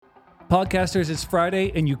Podcasters, it's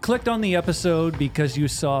Friday, and you clicked on the episode because you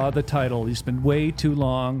saw the title. It's been way too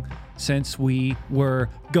long since we were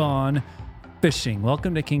gone fishing.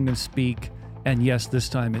 Welcome to Kingdom Speak, and yes, this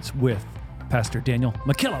time it's with Pastor Daniel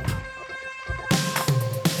McKillop.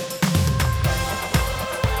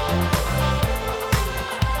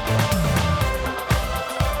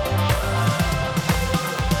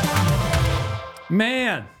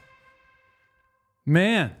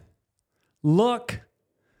 Man, look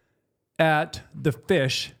at the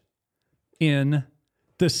fish in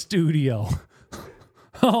the studio.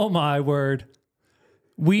 Oh my word.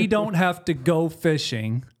 We don't have to go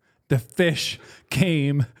fishing. The fish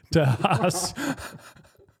came to us.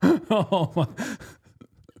 Oh my.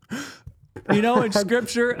 You know, in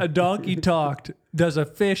scripture, a donkey talked. Does a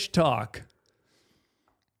fish talk?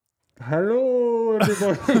 Hello,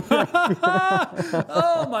 everybody.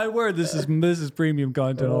 Oh my word! This is premium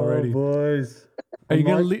content already. Boys. Are you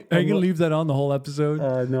gonna leave that on the whole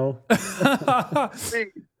episode? No.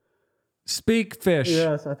 Speak fish.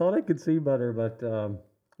 Yes, I thought I could see better, but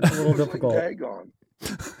it's a little difficult. Dagon.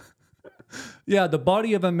 Yeah, the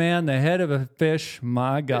body of a man, the head of a fish.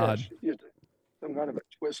 My God. Yes, some kind of a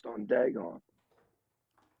twist on Dagon.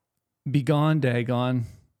 Begone, Dagon.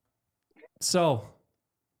 So,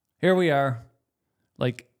 here we are.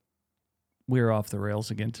 Like, we're off the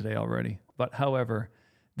rails again today already. But however,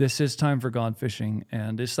 this is time for Gone Fishing,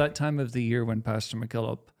 and it's that time of the year when Pastor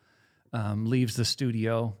McKillop leaves the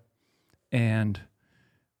studio and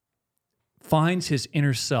finds his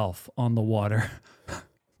inner self on the water.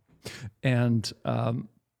 And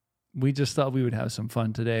we just thought we would have some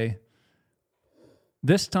fun today.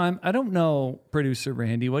 This time, I don't know, producer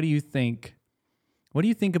Randy, what do you think? What do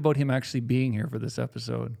you think about him actually being here for this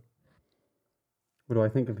episode? What do I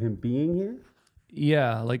think of him being here?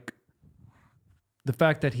 Yeah, like the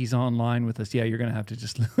fact that he's online with us. Yeah, you're going to have to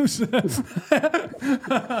just lose.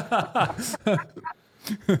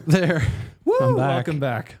 There. Woo, I'm back. welcome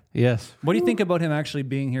back. Yes. What do you think about him actually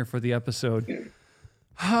being here for the episode?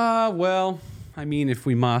 Well, I mean, if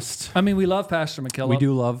we must. I mean, we love Pastor McKillop. We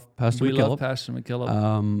do love Pastor We McKillop. love Pastor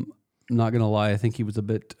McKillop. Not gonna lie, I think he was a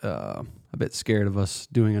bit scared of us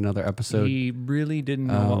doing another episode. He really didn't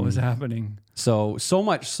know what was happening. So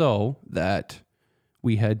much so that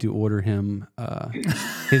we had to order him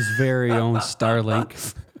his very own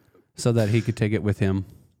Starlink so that he could take it with him.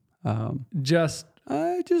 I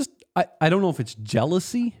don't know if it's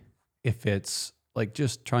jealousy, if it's like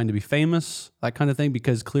just trying to be famous, that kind of thing,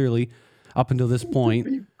 because clearly up until this point,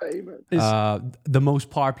 Be famous. the most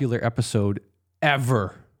popular episode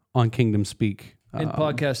ever on Kingdom Speak In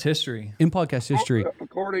podcast history.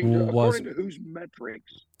 According to whose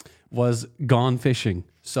metrics? Was Gone Fishing.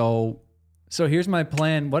 So here's my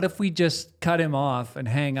plan. What if we just cut him off and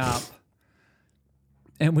hang up,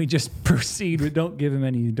 and we just proceed? We don't give him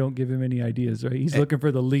any ideas, right? He's looking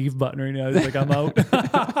for the leave button right now. He's like, I'm out.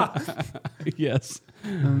 yes.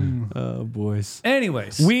 Oh, boys.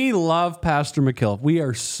 Anyways, We love Pastor McKillop. We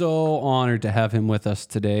are so honored to have him with us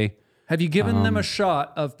today. have you given them a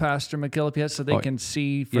shot of Pastor McKillop yet so they can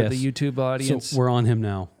see for the YouTube audience? So we're on him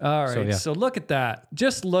now. All right. So look at that.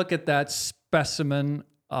 Just look at that specimen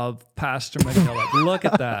of Pastor McKillop. Look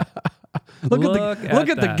at that. Look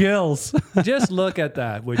at the gills. Just look at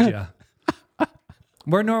that, would you?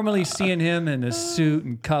 We're normally seeing him in a suit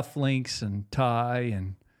and cufflinks and tie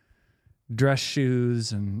and dress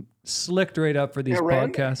shoes and slicked right up for these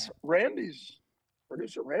podcasts.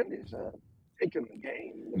 Producer Randy's taking the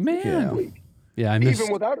game. Man. Yeah, I missed.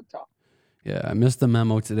 Even without a top. Yeah, I missed the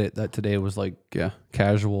memo today. That today was like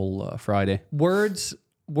casual Friday. Words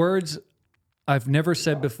I've never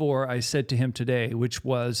said before, I said to him today, which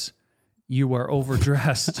was, "You are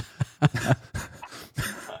overdressed."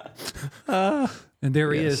 And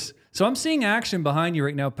there he is. So I'm seeing action behind you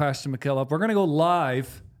right now, Pastor McKillop. We're going to go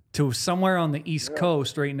live to somewhere on the East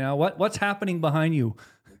Coast right now. What's happening behind you?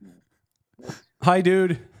 Hi,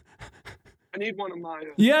 dude. I need one of my.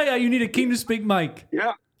 Yeah, you need a Kingdom Speak mic.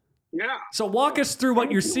 Yeah. So walk us through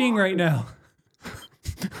what you're seeing right now.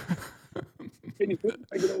 Can you put it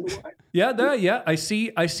over the way? Yeah. I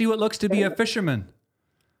see what looks to be a fisherman.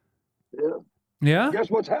 Yeah. Yeah? Guess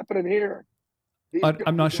what's happening here?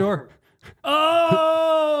 I'm not sure.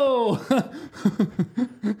 Oh!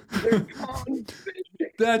 They're gone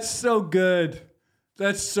fishing. That's so good.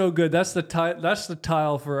 That's the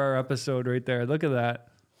tile for our episode right there. Look at that.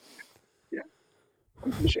 Yeah.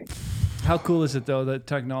 I'm fishing. How cool is it though that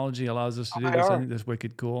technology allows us to do this? I think that's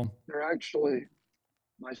wicked cool. They're actually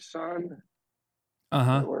my son.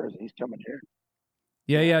 Uh-huh. Where is he? He's coming here.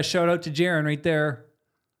 Yeah. Shout out to Jaron right there.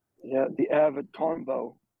 Yeah, the avid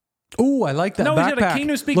convo. Oh, I like that No, backpack. he's got a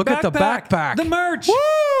Kingdom Speak Look backpack. at the backpack. The merch.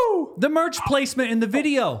 Woo! The merch placement in the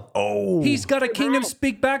video. Oh, He's got a Kingdom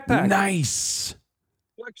Speak backpack. nice.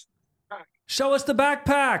 Flex back. Show us the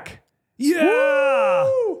backpack. Yeah.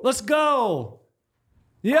 Woo! Let's go.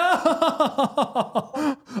 Yeah.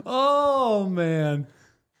 Oh, man.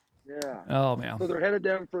 Yeah. Oh, man. So they're headed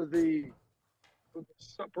down for the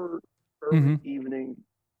supper early evening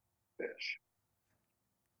fish.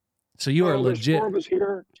 So you are Well, there's legit. 4 of us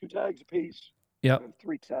here, 2 tags apiece. Yep. We have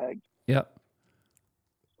 3 tags Yep.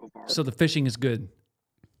 so far. So the fishing is good.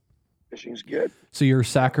 Fishing's good. So you're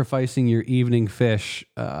sacrificing your evening fish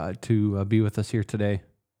to be with us here today.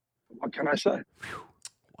 What can I say?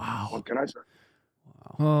 Wow. What can I say?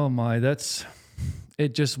 Oh my,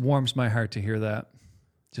 it just warms my heart to hear that.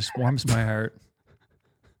 Just warms my heart.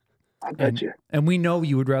 I bet you. And we know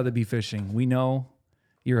you would rather be fishing. We know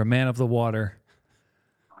you're a man of the water.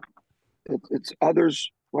 It's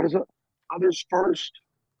others. What is it? Others first,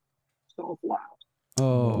 self last.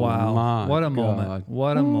 Oh, Wow. my What a God. moment.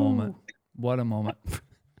 What a moment. What a moment.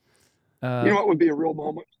 You know what would be a real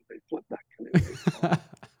moment? If they flip that canoe.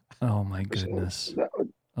 Oh my goodness. That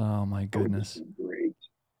would, Oh my that would goodness. just be great.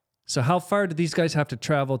 So how far do these guys have to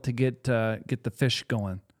travel to get the fish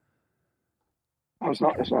going? Oh, it's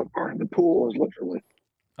not far. The pool is literally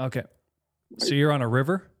Okay. So you're on a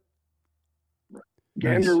river?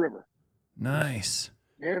 Gander Nice. River. Nice.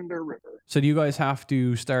 Gander River. So do you guys have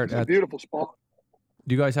to start It's a at? beautiful spot.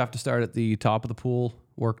 Do you guys have to start at the top of the pool,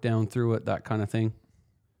 work down through it, that kind of thing?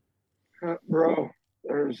 Bro,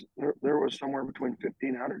 there was somewhere between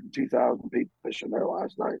 1,500 and 2,000 people fishing there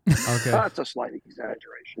last night. Okay. That's a slight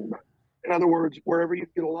exaggeration, but in other words, wherever you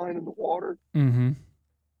get a line in the water, Mm-hmm.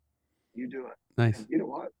 you do it. Nice. And you know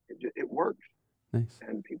what? It works, Nice.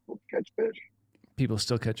 and people catch fish. People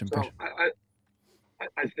still catching So fish.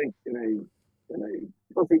 I think in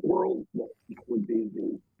a perfect world, that would be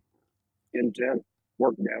the intent.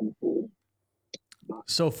 Work down the pool.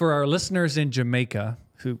 So for our listeners in Jamaica,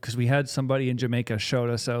 because we had somebody in Jamaica showed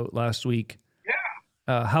us out last week.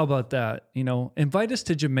 Yeah. How about that? Invite us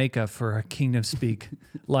to Jamaica for a Kingdom Speak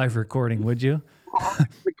live recording, would you?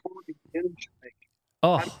 Recording in Jamaica.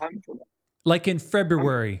 Oh, I'm for that. like in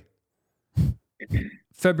February.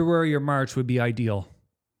 February or March would be ideal.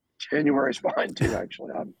 January's fine too.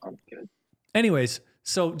 Actually, I'm good. Anyways,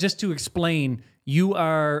 so just to explain, you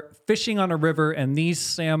are fishing on a river, and these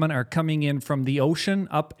salmon are coming in from the ocean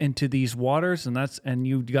up into these waters, and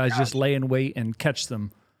you guys just lay in wait and catch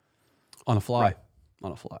them. On a fly. Right.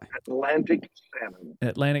 On a fly. Atlantic salmon.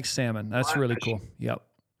 Atlantic salmon. That's Fly really fishing. cool. Yep.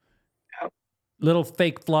 Yep. Little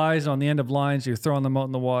fake flies on the end of lines. You're throwing them out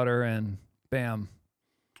in the water, and bam.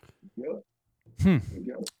 Good. Hmm.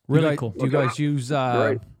 You got it. Really You guys, cool. Do you guys use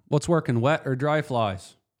Great. what's working, wet or dry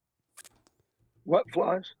flies? What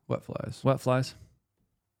flies? Wet flies. Wet flies.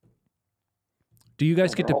 Do you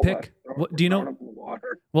guys get to They're all pick? wet. What do you Thrown know? up in the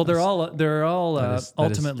water. Well, they're all that is-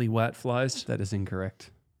 ultimately wet flies. That is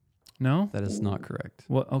incorrect. No. That is not correct.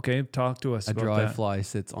 Well, okay. Talk to us A about dry that. fly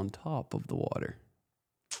sits on top of the water.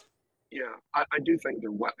 Yeah, I do think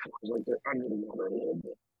they're wet flies, like they're under the water a little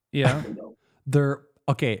bit. Yeah. You know. They're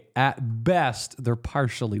okay. At best, they're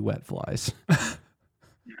partially wet flies.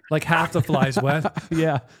 Like half the flies wet.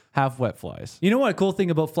 Yeah, half wet flies. You know what? A cool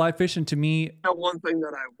thing about fly fishing to me. Now, one thing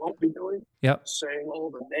that I won't be doing, Yep. saying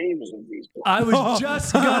all the names of these flies. I was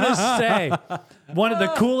just gonna say one of the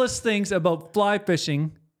coolest things about fly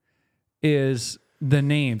fishing is the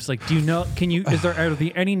names. Like, do you know? Are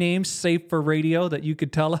there any names safe for radio that you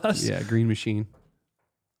could tell us? Yeah, green machine.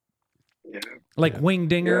 Yeah. Like wing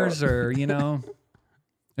dingers, or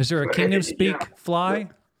is there a Kingdom Speak Yeah. fly?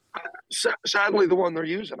 Sadly, the one they're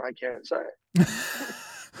using, I can't say.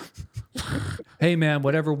 Hey man,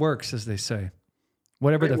 whatever works, as they say.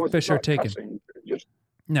 Whatever the It fish are wasn't taking. cussing, it just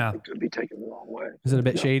No. it could be taken the wrong way. Is it a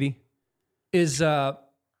bit shady? Is it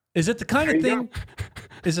the kind of There you thing?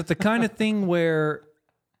 Is it the kind of thing where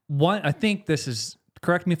one? I think this is.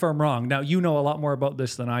 Correct me if I'm wrong. Now you know a lot more about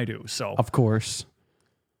this than I do. So Of course.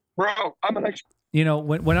 Bro, I'm an expert.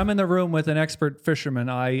 when I'm in the room with an expert fisherman,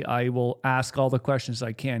 I will ask all the questions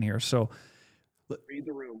I can here. So Read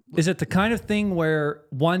the room. is it the kind of thing where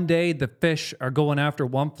one day the fish are going after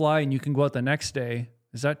one fly and you can go out the next day?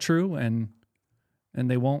 Is that true? And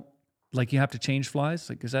they won't, like, you have to change flies?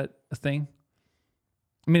 Like, is that a thing?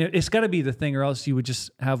 I mean, it's got to be the thing, or else you would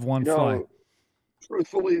just have one fly. No,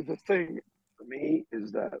 truthfully, the thing for me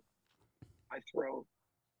is that I throw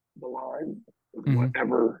the line with Mhm.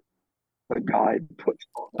 whatever the guide puts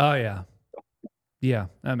on. Oh yeah, yeah,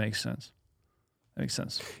 that makes sense. That makes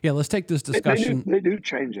sense. Yeah, let's take this They discussion. do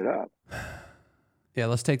change it up. Yeah,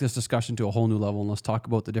 let's take this discussion to a whole new level and let's talk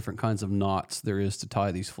about the different kinds of knots there is to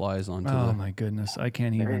tie these flies onto. Oh my goodness, I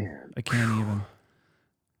can't even. Man. I can't even.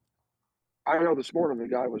 I know this morning the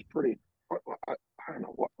guy was pretty. I don't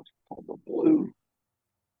know what was it called, the blue.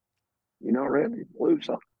 You know, Randy, blue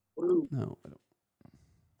something, No, I don't.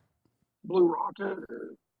 blue rocket,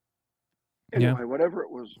 or Yeah. anyway, whatever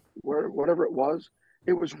it was,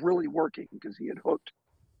 it was really working because he had hooked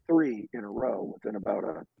 3 in a row within about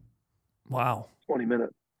a Wow.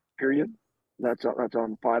 20-minute period. That's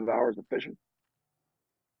on 5 hours of fishing.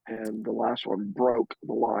 And the last one broke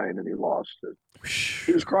the line and he lost it.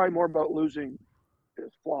 He was crying more about losing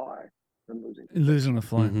his fly than Losing the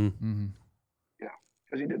fly. Mhm. Mm-hmm.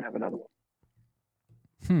 because he didn't have another one.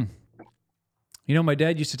 You know, my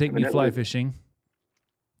dad used to take me fly Evidently. fishing,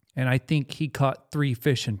 and I think he caught 3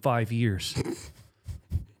 fish in 5 years.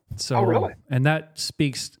 So, Oh, really? And that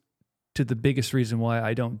speaks to the biggest reason why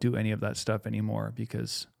I don't do any of that stuff anymore,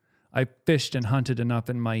 because I fished and hunted enough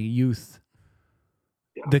in my youth.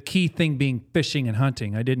 Yeah. The key thing being fishing and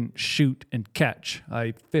hunting. I didn't shoot and catch.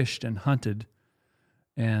 I fished and hunted.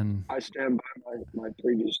 And I stand by my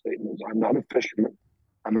previous statements. I'm not a fisherman.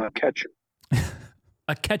 I'm a catcher.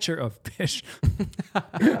 a catcher of fish.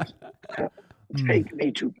 Yes. Take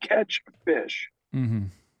me to catch a fish. Mm-hmm.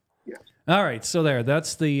 Yes. All right, so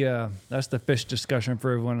that's the fish discussion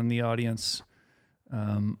for everyone in the audience.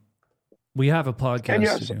 We have a podcast. And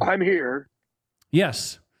yes, to do. I'm here,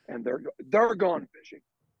 Yes. and they're gone fishing.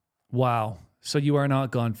 Wow. So you are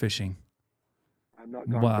not gone fishing. I'm not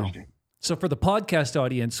gone Wow. fishing. So for the podcast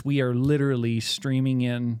audience, we are literally streaming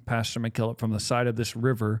in Pastor McKillop from the side of this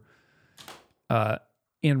river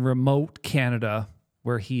in remote Canada,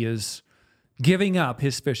 where he is giving up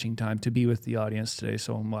his fishing time to be with the audience today.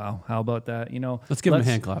 So wow, how about that? You know, Let's give him a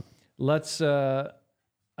hand clap. Let's.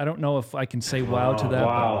 I don't know if I can say wow to that.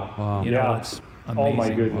 Wow. But, you know, Yeah. it's amazing. Oh my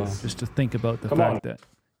goodness. Just to think about the Come fact on. that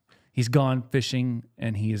he's gone fishing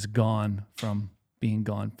and he is gone from being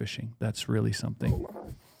gone fishing. That's really something.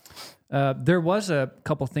 There was a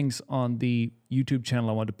couple things on the YouTube channel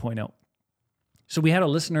I wanted to point out. So we had a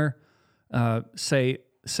listener say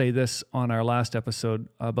this on our last episode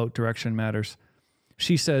about Direction Matters.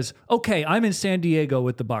 She says, "Okay, I'm in San Diego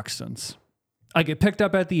with the Buxtons. I get picked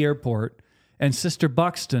up at the airport, and Sister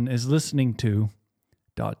Buxton is listening to ...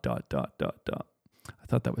 I thought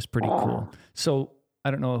that was pretty cool. So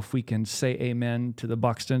I don't know if we can say amen to the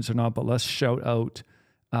Buxtons or not, but let's shout out.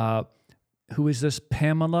 Who is this?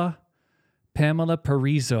 Pamela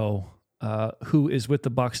Parizo, who is with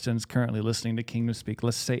the Buxtons currently listening to Kingdom Speak.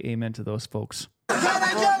 Let's say amen to those folks. Can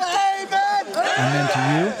I get an amen? Amen to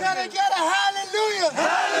you. Can I get a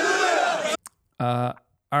hallelujah? Hallelujah.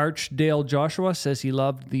 Archdale Joshua says he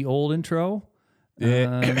loved the old intro.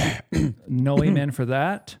 No amen for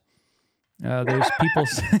that. There's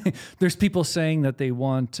people saying that they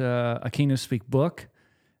want a Kingdom Speak book.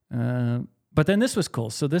 But then this was cool.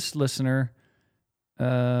 So this listener,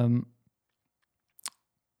 where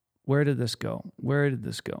did this go?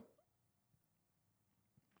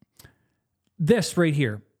 This right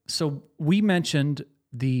here. So we mentioned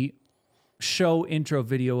the show intro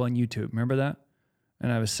video on YouTube. Remember that?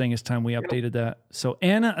 And I was saying it's time we updated that. So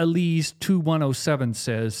Anna Elise 2107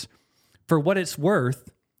 says, for what it's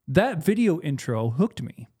worth, that video intro hooked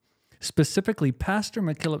me. Specifically, Pastor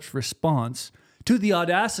McKillop's response to the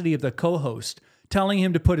audacity of the co-host telling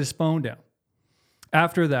him to put his phone down.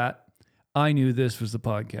 After that, I knew this was the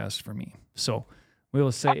podcast for me. So we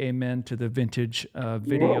will say amen to the vintage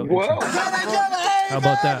video Whoa. intro. Can I get an amen? How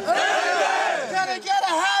about that? Can I get a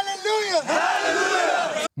hallelujah?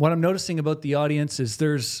 Hallelujah. What I'm noticing about the audience is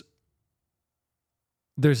there's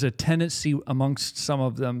a tendency amongst some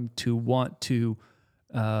of them to want to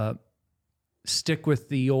stick with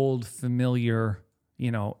the old familiar,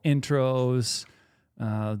 intros,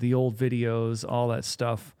 the old videos, all that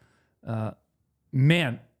stuff.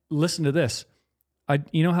 Man, listen to this.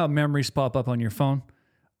 You know how memories pop up on your phone?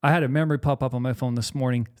 I had a memory pop up on my phone this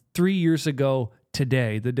morning. 3 years ago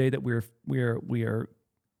today, the day that we are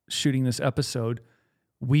shooting this episode,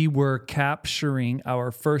 we were capturing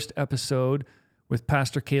our first episode with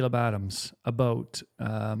Pastor Caleb Adams about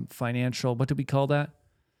financial. What did we call that?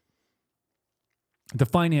 The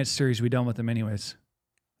finance series we done with him, anyways.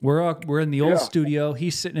 We're in the old Yeah. studio.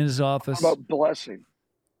 He's sitting in his office. How about blessing?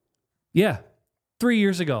 Yeah, 3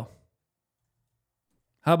 years ago.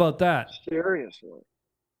 How about that? Seriously.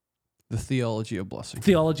 The theology of blessing.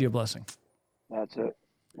 Theology of blessing. That's it.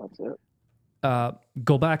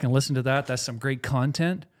 Go back and listen to that. That's some great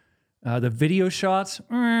content. The video shots,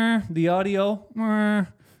 the audio,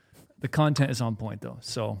 the content is on point though.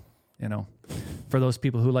 So, For those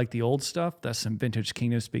people who like the old stuff, that's some vintage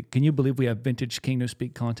Kingdom Speak. Can you believe we have vintage Kingdom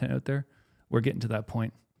Speak content out there? We're getting to that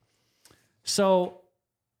point. So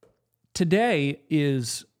today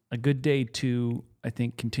is a good day to, I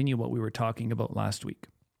think, continue what we were talking about last week.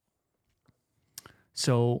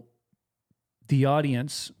 So the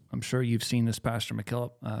audience, I'm sure you've seen this, Pastor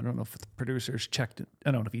McKillop. I don't know if the producers checked it.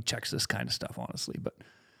 I don't know if he checks this kind of stuff, honestly, but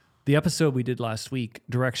the episode we did last week,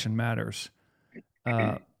 Direction Matters,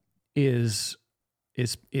 is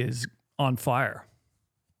on fire.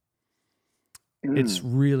 It's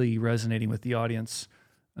really resonating with the audience,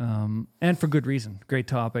 and for good reason. Great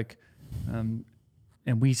topic. And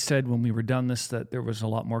we said when we were done this that there was a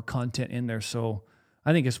lot more content in there. So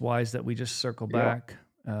I think it's wise that we just circle back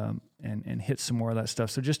and hit some more of that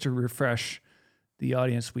stuff. So just to refresh the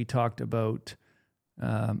audience, we talked about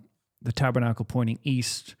the tabernacle pointing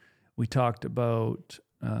east. We talked about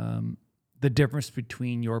the difference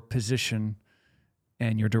between your position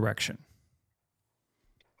and your direction.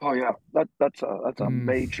 Oh yeah, that's a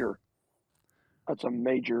major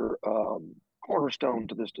cornerstone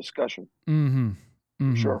to this discussion. Mm-hmm.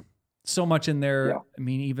 Mm-hmm. Sure. So much in there. Yeah. I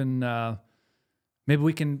mean, even maybe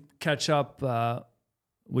we can catch up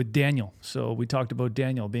with Daniel. So we talked about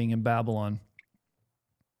Daniel being in Babylon.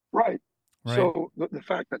 Right. Right. So the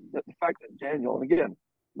fact that Daniel, and again,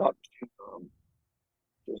 not to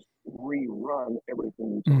just rerun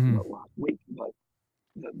everything we talked about last week, but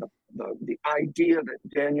the idea that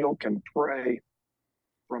Daniel can pray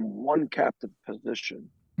from one captive position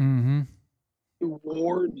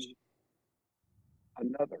towards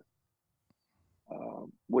another,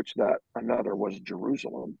 which that another was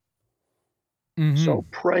Jerusalem. So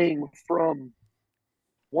praying from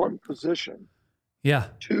one position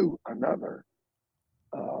to another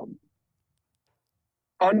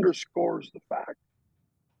underscores the fact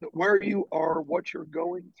that where you are, what you're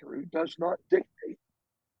going through, does not dictate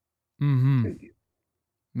to you.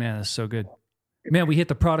 Man, that's so good. Man, we hit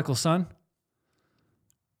the prodigal son.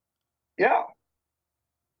 Yeah,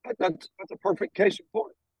 that's a perfect case in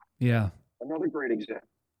point. Yeah. Another great example.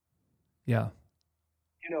 Yeah.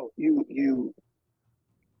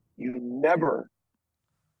 You never.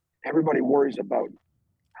 Everybody worries about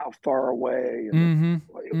how far away. And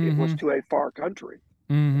it was to a far country.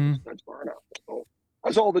 That's far enough. So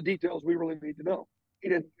that's all the details we really need to know. He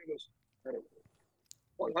didn't give us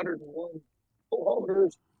 101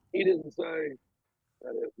 kilometers. He didn't say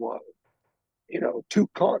that it was, 2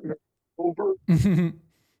 continents over.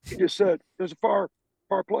 He just said there's a far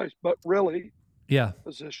place, but really,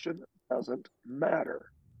 position doesn't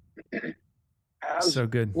matter as so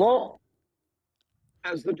good. long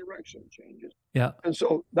as the direction changes. Yeah. And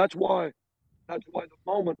so that's why the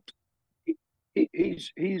moment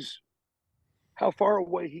he's how far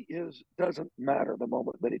away he is doesn't matter the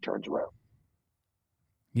moment that he turns around.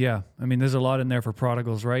 Yeah. I mean, there's a lot in there for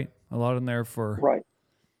prodigals, right? A lot in there for... Right.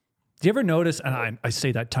 Do you ever notice, and I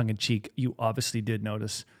say that tongue in cheek, you obviously did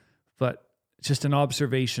notice, but just an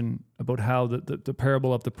observation about how the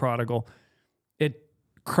parable of the prodigal, it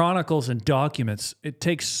chronicles and documents. It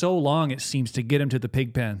takes so long, it seems, to get him to the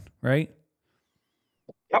pig pen, right?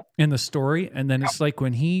 Yep. In the story. And then it's like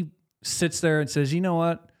when he sits there and says, you know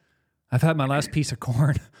what? I've had my last piece of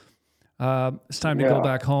corn. It's time to go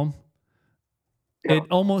back home. Yeah. It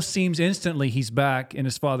almost seems instantly he's back in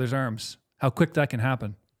his father's arms. How quick that can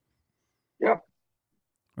happen. Yeah.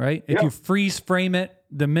 Right? If you freeze frame it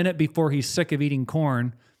the minute before he's sick of eating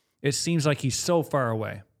corn, it seems like he's so far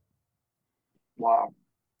away. Wow.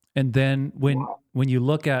 And then when you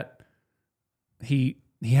look at he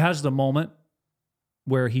has the moment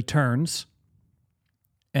where he turns,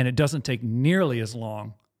 and it doesn't take nearly as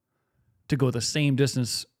long to go the same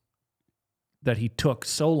distance that he took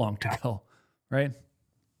so long to go, right?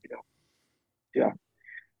 Yeah.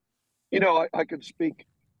 I could speak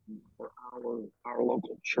for our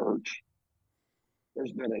local church.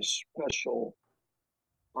 There's been a special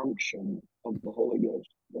unction of the Holy Ghost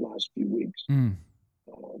the last few weeks,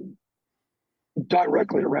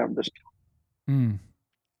 directly around this topic.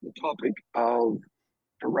 The topic of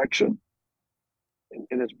direction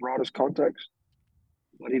in its broadest context,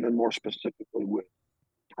 but even more specifically with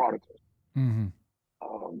prodigals. And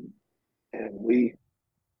we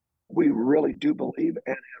really do believe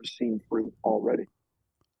and have seen fruit already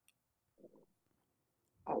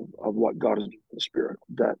of what God is doing in the Spirit,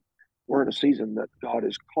 that we're in a season that God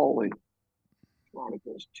is calling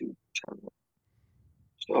prodigals to turn.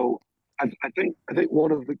 So I think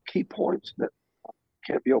one of the key points that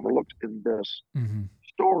can't be overlooked in this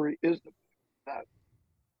story is that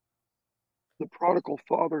the prodigal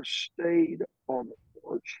father stayed on the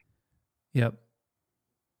porch. Yep.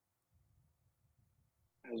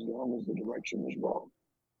 as long as the direction is wrong.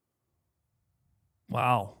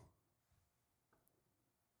 Wow.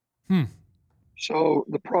 So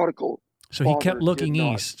the prodigal, So he father kept looking did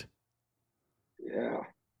not- east. yeah,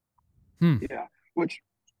 Hmm. yeah, which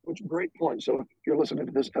great point. So if you're listening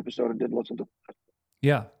to this episode and didn't listen to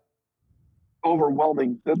Yeah.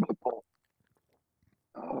 overwhelming biblical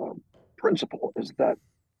principle is that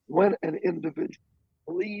when an individual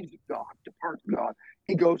leaves God, departs God,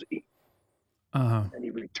 he goes east Uh-huh. and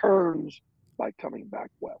he returns by coming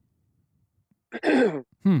back west.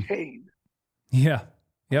 Cain Yeah.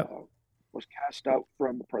 Yep. was cast out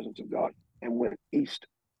from the presence of God and went east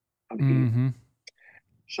of Eden. Mm-hmm.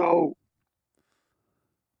 So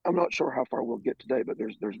I'm not sure how far we'll get today, but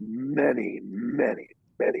there's many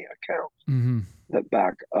accounts Mm-hmm. that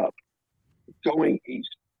back up going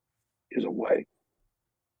east is away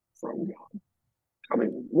from God.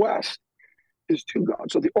 Coming west is to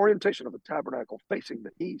God. So the orientation of the tabernacle facing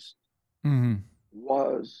the east Mm-hmm.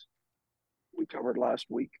 was, we covered last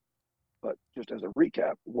week, but just as a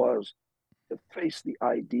recap, was to face the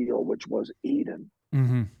ideal, which was Eden.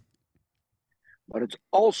 Mm-hmm. But it's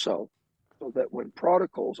also so that when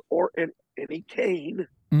prodigals or any Cain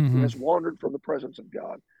who Mm-hmm. has wandered from the presence of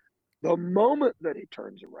God, the moment that he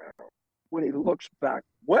turns around, when he looks back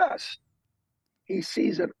west, he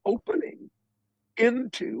sees an opening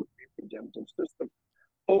into the redemptive system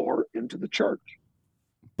or into the church.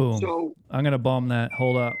 Boom. So I'm going to bomb that.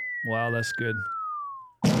 Hold up. Wow, that's good.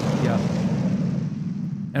 Yeah.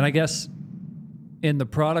 And I guess in the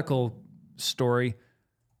prodigal story,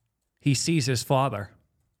 he sees his father,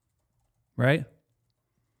 right?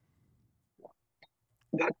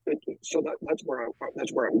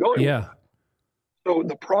 that's where I'm going. Yeah. So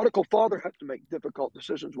the prodigal father has to make difficult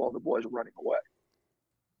decisions while the boy's running away.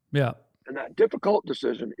 Yeah. And that difficult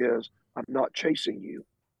decision is, I'm not chasing you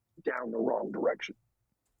down the wrong direction.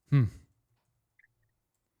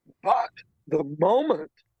 But the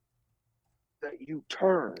moment that you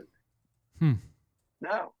turn,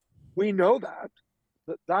 now we know that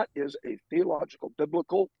is a theological,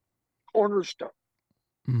 biblical cornerstone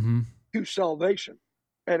to salvation.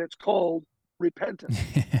 And it's called repentance.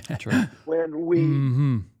 That's right. When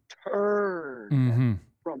we turn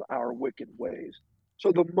from our wicked ways.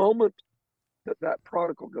 So the moment that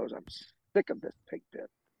prodigal goes, I'm sick of this pig pen.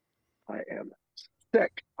 I am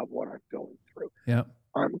sick of what I'm going through. Yeah.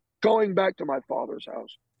 I'm going back to my father's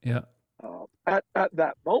house. Yeah. At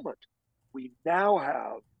that moment, we now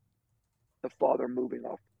have the father moving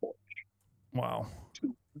off the porch. Wow.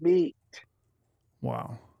 To meet.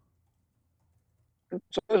 Wow.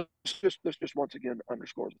 So this just once again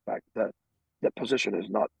underscores the fact that position is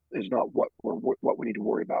not what we need to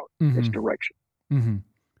worry about. It's direction. Mm-hmm.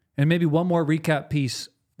 And maybe one more recap piece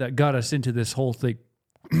that got us into this whole thing,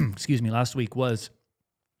 excuse me, last week was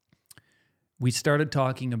we started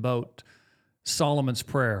talking about Solomon's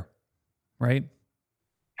prayer, right?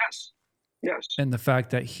 Yes. And the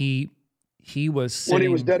fact that he was sitting, when he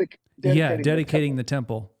was dedicating the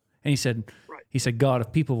temple. And he said, right. God,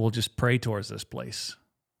 if people will just pray towards this place,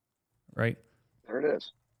 right? There it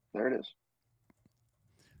is.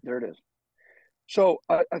 So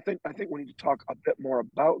I think we need to talk a bit more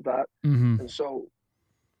about that. And so,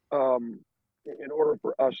 in order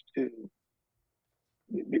for us to,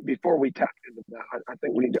 before we tap into that, I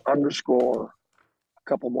think we need to underscore a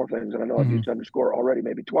couple more things. And I know I've used underscore already,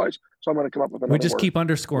 maybe twice. So I'm going to come up with another We just word. keep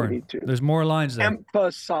underscoring. There's more lines there.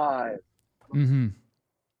 Emphasize.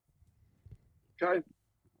 Okay.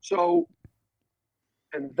 So,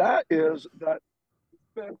 and that is that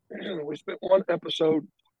we spent one episode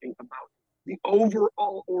talking about the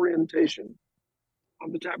overall orientation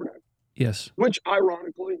of the tabernacle. Yes. Which,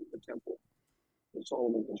 ironically, the temple that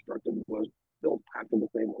Solomon constructed was built after the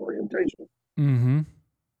same orientation.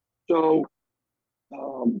 So,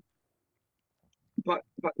 but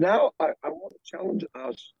now I want to challenge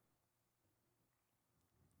us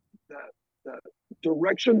that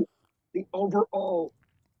direction, the overall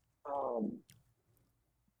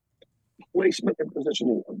placement and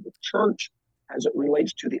positioning of the church as it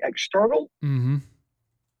relates to the external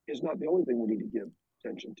is not the only thing we need to give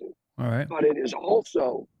attention to. All right. But it is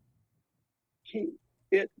also key,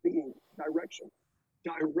 it being direction.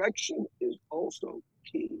 Direction is also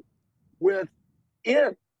key within a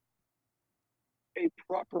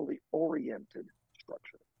properly oriented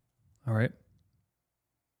structure. All right.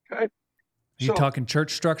 Okay. Are you talking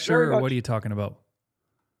church structure, or what are you talking about?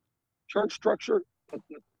 Church structure.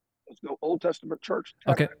 Let's go Old Testament church.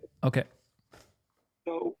 Okay.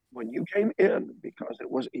 So when you came in, because it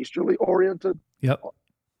was easterly oriented, Yep.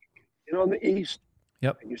 On the east,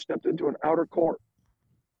 Yep. and you stepped into an outer court,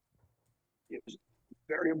 it was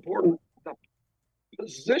very important, the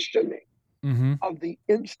positioning Mm-hmm. of the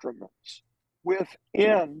instruments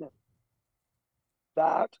within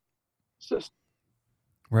that system.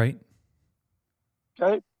 Right.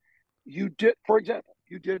 Okay. For example,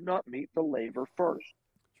 you did not meet the laver first.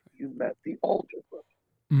 You met the altar first.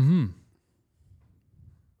 Mm-hmm.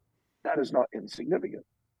 That is not insignificant.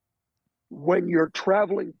 When you're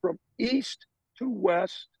traveling from east to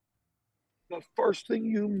west, the first thing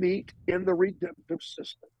you meet in the redemptive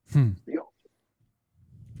system is the altar.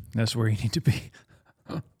 That's where you need to be.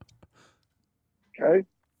 Okay.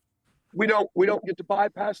 We don't get to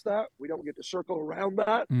bypass that. We don't get to circle around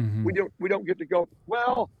that. Mm-hmm. We don't get to go,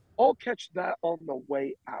 well, I'll catch that on the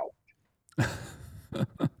way out.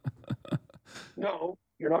 No,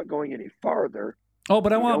 you're not going any farther. Oh,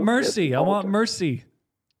 but I You want don't mercy. get the I want altar. mercy.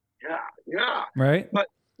 Yeah. Right? But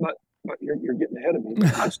you're getting ahead of me.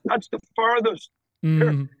 That's the farthest.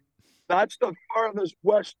 Mm-hmm. That's the farthest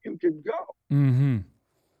west you can go. Mm-hmm.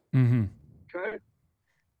 Mm-hmm. Okay.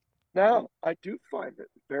 Now, I do find it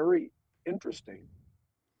very interesting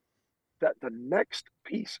that the next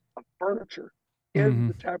piece of furniture in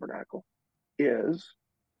the tabernacle is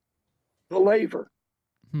the laver.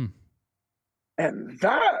 Hmm. And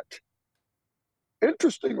that,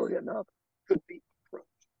 interestingly enough, could be approached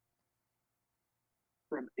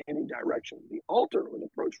from any direction. The altar would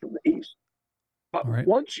approach from the east. But Right.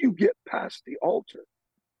 once you get past the altar,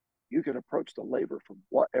 you can approach the laver from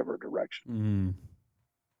whatever direction.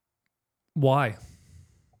 Why?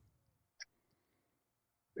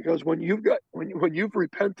 Because when you've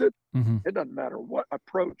repented, Mm-hmm. it doesn't matter what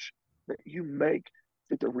approach that you make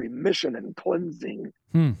to the remission and cleansing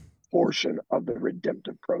portion of the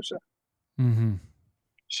redemptive process. Mm-hmm.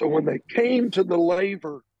 So when they came to the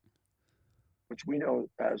laver, which we know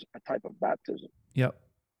as a type of baptism, Yep.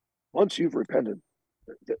 once you've repented,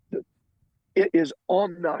 it is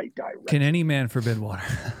on thy direction. Can any man forbid water?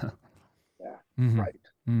 Yeah, Mm-hmm. right.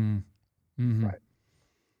 Mm-hmm. Mm-hmm. Right.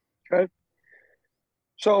 Okay.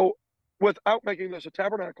 So without making this a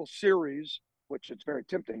tabernacle series, which it's very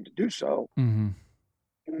tempting to do so, Mm-hmm.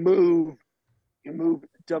 you move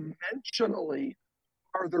dimensionally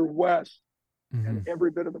farther west, Mm-hmm. and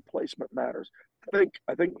every bit of the placement matters. I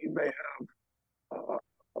think you may have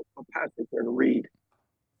a passage there to read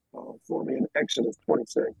for me in Exodus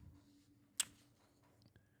 26.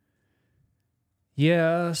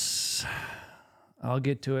 Yes. I'll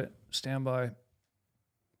get to it. Stand by.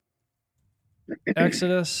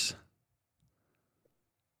 Exodus.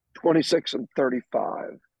 26 and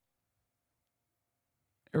 35.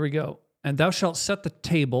 Here we go. And thou shalt set the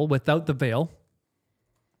table without the veil.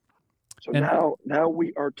 So And- now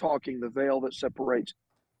we are talking the veil that separates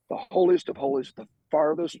the holiest of holies, the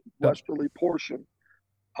farthest westerly portion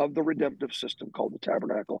of the redemptive system called the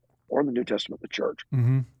tabernacle, or in the New Testament, the church.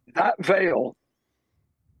 Mm-hmm. That veil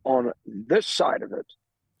on this side of it,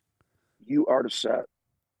 you are to set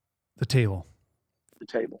The table. the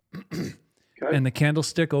table. Okay? And the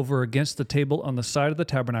candlestick over against the table on the side of the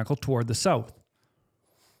tabernacle toward the south.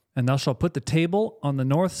 And thou shalt put the table on the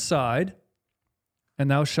north side, and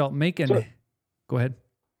thou shalt make an. So- Go ahead.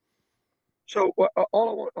 So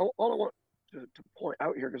all I want to point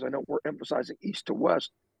out here, because I know we're emphasizing east to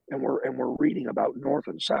west, and we're reading about north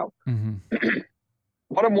and south. Mm-hmm.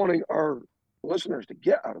 What I'm wanting our listeners to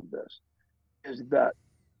get out of this is that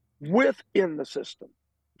within the system,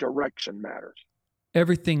 direction matters.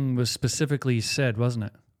 Everything was specifically said, wasn't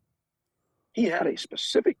it? He had a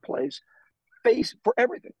specific place face for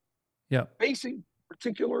everything, Yeah. facing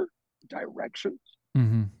particular directions.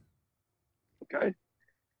 Mm-hmm. Okay.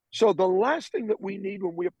 So the last thing that we need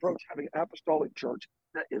when we approach having an apostolic church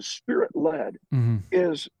that is spirit led Mm-hmm.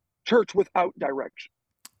 is church without direction.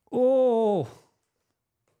 Oh.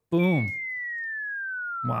 Boom.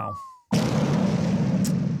 Wow.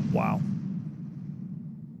 Wow.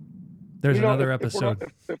 There's You know, another if we're not-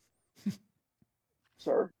 episode.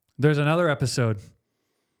 Sir? There's another episode.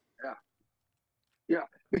 Yeah.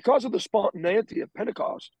 Because of the spontaneity of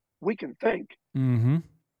Pentecost, we can think Mm-hmm.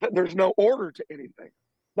 that there's no order to anything.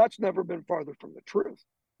 That's never been farther from the truth.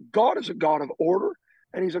 God is a God of order,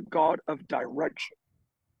 and he's a God of direction.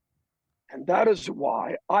 And that is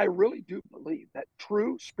why I really do believe that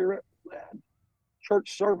true spirit-led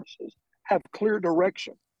church services have clear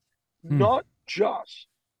direction, not just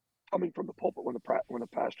coming from the pulpit when the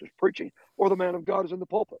pastor's preaching or the man of God is in the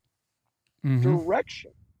pulpit. Mm-hmm.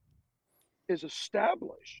 Direction is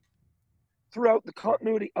established throughout the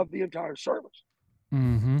continuity of the entire service.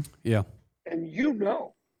 Mm-hmm. Yeah. And you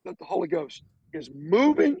know that the Holy Ghost is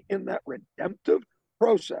moving in that redemptive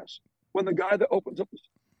process when the guy that opens up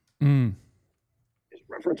Mm. is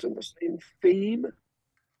referencing the same theme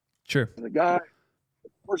Sure. The guy,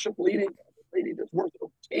 worship leading, the lady that's worship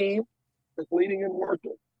team that's leading in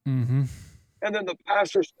worship. Mm-hmm. And then the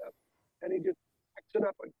pastor steps and he just backs it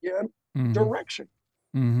up again. Mm-hmm. Direction.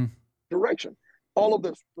 Mm-hmm. Direction. All of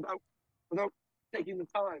this without taking the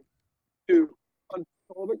time to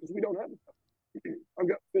unfold it because we don't have the time. I've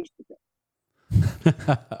got fish to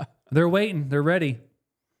catch. They're waiting. They're ready.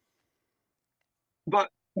 But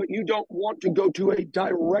you don't want to go to a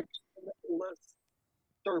directionless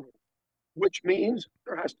service, which means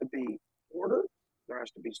there has to be order, there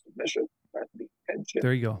has to be submission, there has to be headship.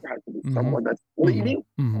 There you go. There has to be Mhm. someone that's leading,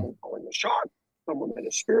 Mhm. someone calling the shot, someone that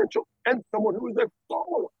is spiritual, and someone who is a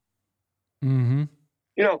follower. Mm-hmm.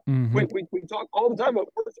 You know, Mm-hmm. we talk all the time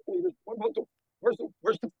about worship leaders. What about where's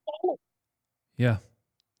the follower, Yeah.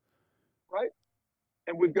 right?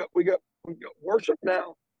 And we've got worship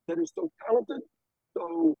now that is so talented,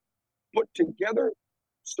 so put together,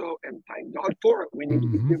 and thank God for it. We need to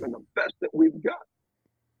be Mhm. given the best that we've got.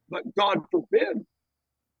 But God forbid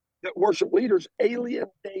that worship leaders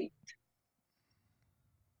alienate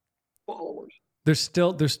followers. There's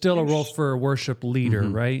still a role for a worship leader,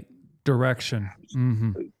 Mhm. right? Direction. Mm-hmm.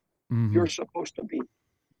 Absolutely. Mm-hmm. You're supposed to be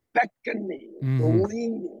beckoning, Mhm.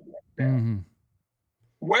 leading them. Mm-hmm.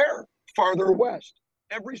 Where? Farther west.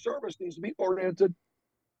 Every service needs to be oriented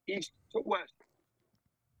east to west.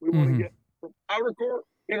 We want Mhm. to get from outer court,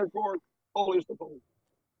 inner court, holiest of holies.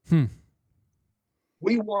 Hmm.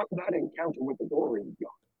 We want that encounter with the glory of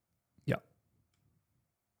God. Yeah.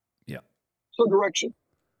 Yeah. So direction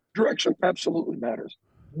absolutely matters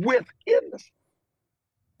within this.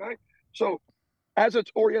 Okay? So as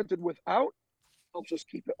it's oriented without, helps us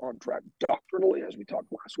keep it on track doctrinally, as we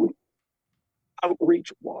talked last week.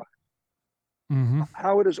 Outreach wise. Mm-hmm.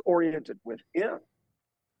 How it is oriented within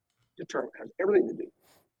has everything to do,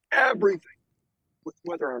 everything with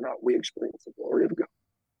whether or not we experience the glory of God.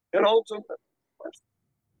 And also,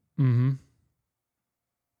 Mm-hmm.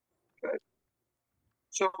 okay.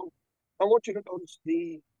 So I want you to notice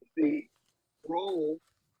the role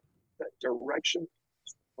that direction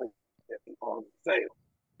is playing on the veil.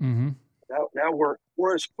 Mm-hmm. Now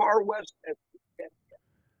we're as far west as we can get.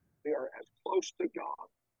 We are as close to God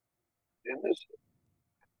in this,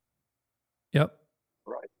 Yep.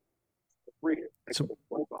 right? Read it. So- Exodus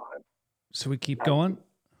 25. So we keep 19. going.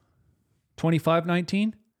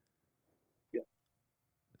 25:19? Yeah.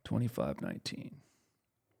 25:19.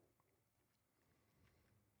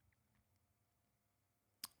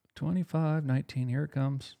 25:19. Here it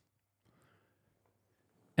comes.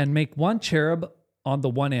 And make one cherub on the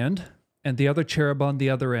one end, and the other cherub on the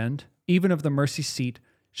other end. Even of the mercy seat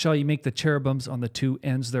shall ye make the cherubims on the two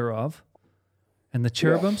ends thereof. And the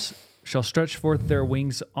cherubims shall stretch forth their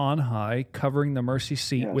wings on high, covering the mercy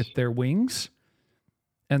seat Yes. with their wings.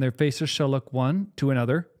 And their faces shall look one to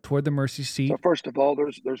another toward the mercy seat. So first of all,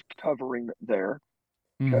 there's covering there,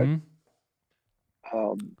 Mhm.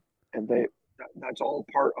 and that's all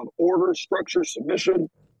part of order, structure, submission,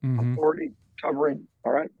 Mhm. authority, covering.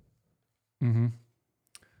 All right. Mhm.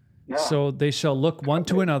 Now, So they shall look one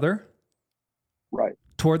to covering. another right.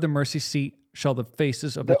 toward the mercy seat. Shall the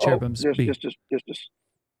faces of the cherubims be? Just.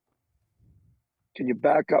 Can you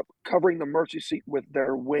back up? Covering the mercy seat with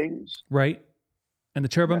their wings. Right. And the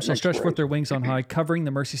cherubim That shall next stretch forth phrase. their wings on high, covering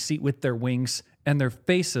the mercy seat with their wings, and their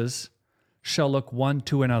faces shall look one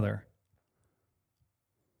to another.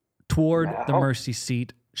 Toward the Now- mercy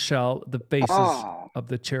seat shall the faces Ah. of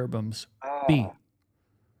the cherubims be.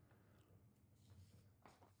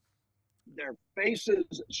 Their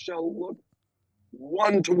faces shall look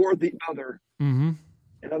one toward the other. Mm-hmm.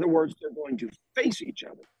 In other words, they're going to face each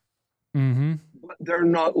other, Mm-hmm. but they're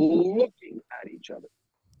not looking at each other.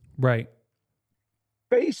 Right.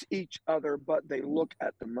 Face each other, but they look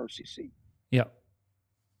at the mercy seat. Yeah.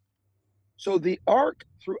 So the ark,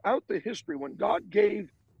 throughout the history, when God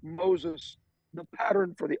gave Moses the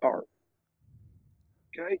pattern for the ark,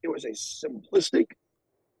 okay, it was a simplistic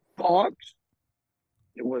box.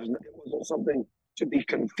 It wasn't something to be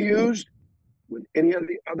confused with any of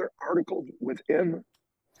the other articles within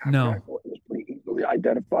the No. tabernacle. It was pretty easily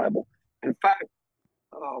identifiable. In fact,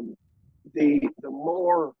 the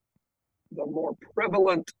more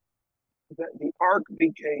prevalent that the ark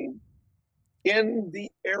became in the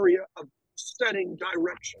area of setting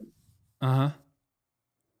direction. Uh-huh.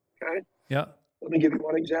 Okay, Yeah. let me give you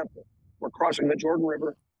one example. We're crossing the Jordan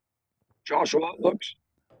River. Joshua looks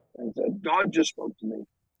and said, God just spoke to me.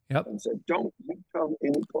 Yep. And said, don't you come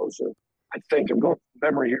any closer. I think I'm going from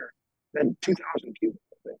memory here, than 2,000 cubits,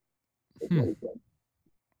 I think. That's what he said.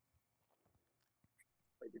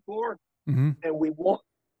 Right before, Mm-hmm. and we want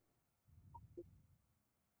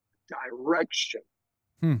direction.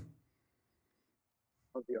 Hmm.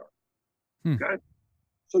 of the ark. Hmm. Okay?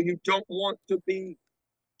 So you don't want to be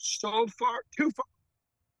too far,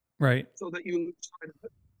 Right. so that you lose sight of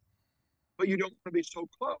it. But you don't want to be so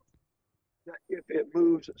close that if it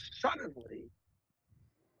moves suddenly,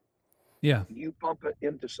 Yeah. you bump it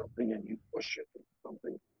into something and you push it into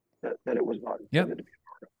something that it was not Yep. intended to be a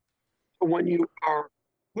part of. So when you are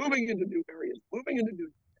moving into new areas, moving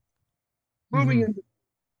into Mhm. into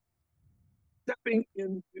stepping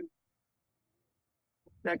into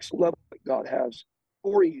the next level that God has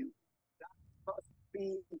for you, that must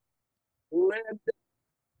be led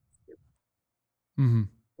Mhm.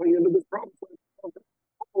 way into this problem. Okay?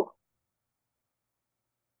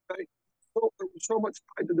 So there was so much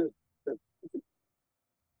tied to this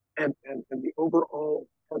and the overall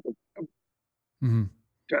part of Mhm.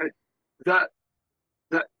 okay, that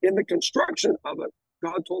in the construction of it,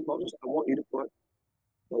 God told Moses, I want you to put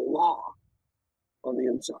the law on the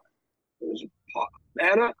inside. There was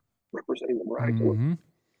manna representing the miraculous. Mhm.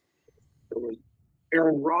 There was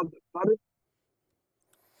Aaron's rod that budded.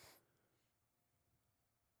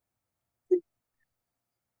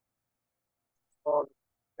 On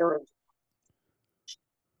Aaron's.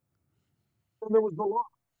 And there was the law.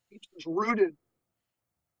 Each was rooted.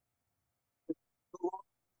 The law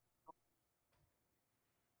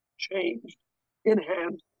changed,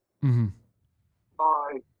 enhanced Mhm.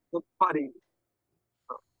 by the budding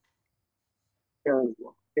of Aaron's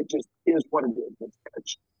law. It just is what it is.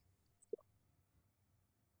 It's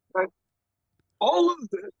okay? All of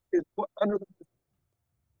this is put under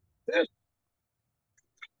this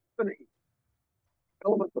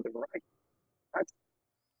element of the right. That's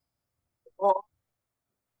law,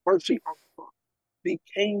 mercy on the law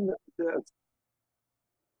became the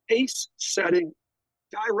pace-setting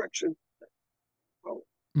direction for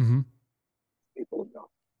Mhm. people of God.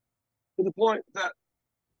 To the point that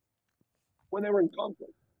when they were in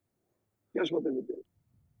conflict, guess what they would do?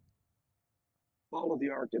 Follow the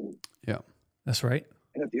ark, and That's right.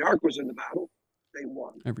 if the ark was in the battle, they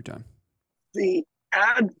won. Every time. The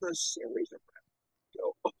adversaries of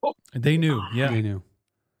go, oh, They knew. Yeah. They knew.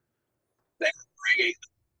 they're bringing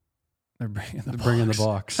They're bringing the They're bringing the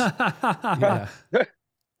box. Yeah.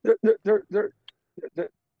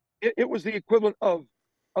 it was the equivalent of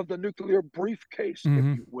the nuclear briefcase,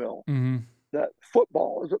 Mhm. if you will, Mhm. that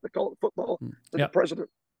football, is what they call it, football, that Yep. the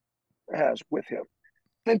president has with him.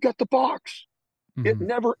 They've got the box. It Mhm.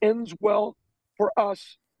 never ends well for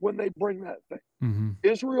us when they bring that thing. Mhm.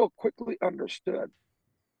 Israel quickly understood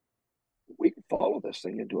we can follow this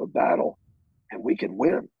thing into a battle and we can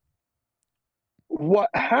win. What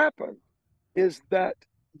happened is that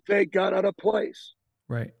they got out of place.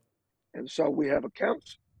 Right. And so we have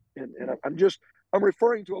accounts, and I'm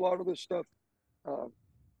referring to a lot of this stuff, kind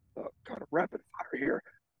of rapid fire here,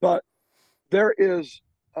 but there is,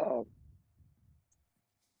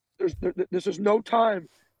 this is no time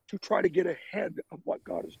to try to get ahead of what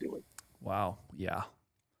God is doing. Wow. Yeah.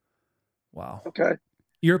 Wow. Okay.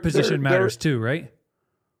 Your position There- matters too, right?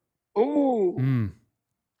 Oh, Mm.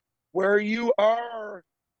 where you are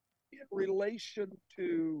in relation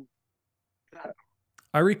to that.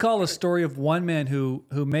 I recall a story of one man who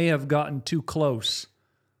may have gotten too close.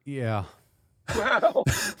 Yeah. Well,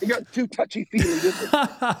 you got too touchy feely, didn't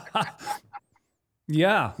it?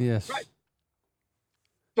 Yeah. Yes. Right.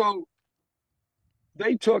 So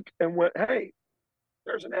they took and went, hey,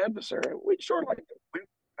 there's an adversary. We'd sure like to win.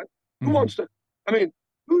 Who Mhm. wants to? I mean,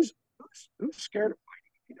 who's scared of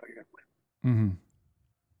fighting if you know you're going to win?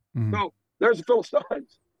 Mhm. Mhm. So there's the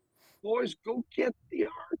Philistines. Boys, go get the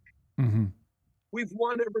ark. Mhm. We've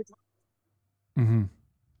won every time. Mhm.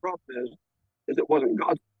 Problem is it wasn't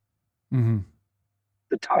God's, Mhm.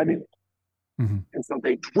 the timing. Mhm. And so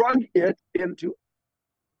they drug it into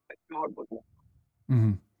that God was one.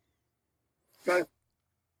 Mhm. Okay?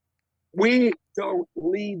 We don't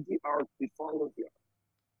lead the ark, we follow the ark.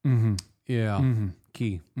 Mhm. Yeah. Mhm.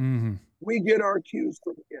 Key. Mhm. We get our cues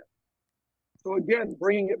from it. So again,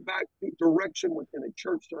 bringing it back to direction within a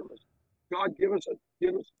church service. God give us a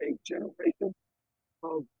generation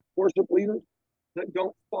of worship leaders that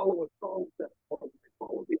don't follow a song set, but they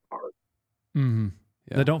follow the art. Mhm.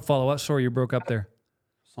 Yeah. They don't follow us. Sorry, you broke up there.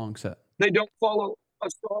 Song set. They don't follow a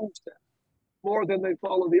song set more than they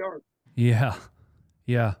follow the art. Yeah.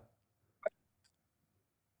 Yeah.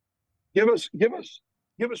 Give us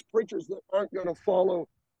preachers that aren't going to follow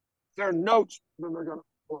their notes, then they're going to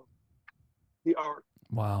follow the art.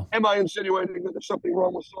 Wow. Am I insinuating that there's something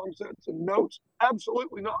wrong with song sets and notes?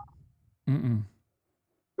 Absolutely not. Mm-mm.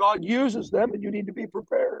 God uses them, and you need to be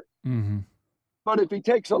prepared. Mhm. But if he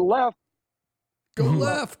takes a left, Go Mhm.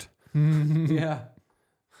 left. Mhm. Yeah.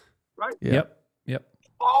 right? Yeah. Yep.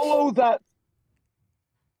 follow that.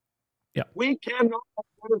 Yeah. We cannot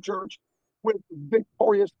go to church with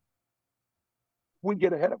victorious. We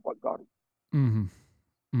get ahead of what God is. Mm-hmm.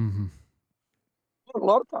 Mm-hmm. A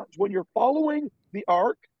lot of times when you're following the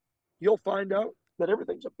ark, you'll find out that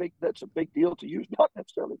everything's that's a big deal to you, not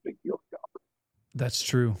necessarily a big deal to God. That's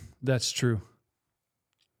true. That's true.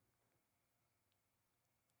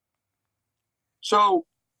 So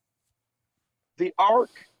the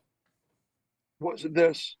ark was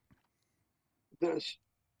this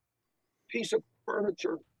piece of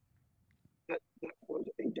furniture that was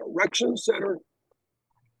a direction center.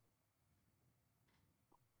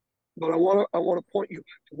 But I want to point you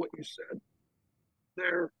back to what you said.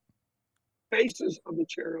 Their faces of the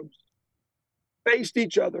cherubs faced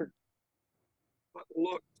each other, but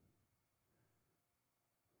looked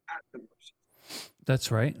at the mercy.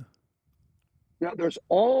 That's right. Now, there's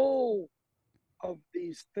all of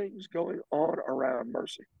these things going on around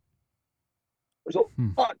mercy. There's a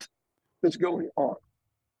lot that's going on.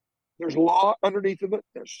 There's law underneath of it.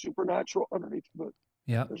 There's supernatural underneath of it.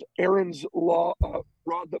 Yeah. There's Aaron's law,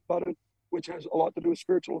 rod that budded, which has a lot to do with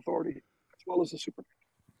spiritual authority, as well as the supernatural.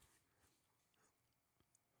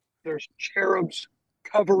 There's cherubs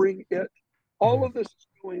covering it. All of this is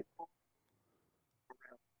going on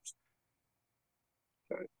around us.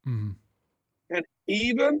 Okay? Mm-hmm. And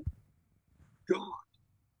even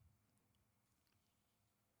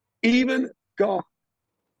God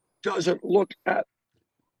doesn't look at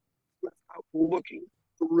without looking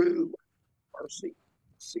through mercy.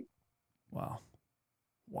 See. Wow.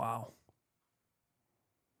 Wow.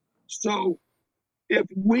 So if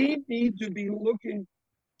we need to be looking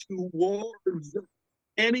towards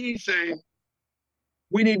anything,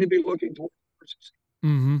 we need to be looking towards mercy.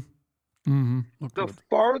 Mm-hmm. Mm-hmm. The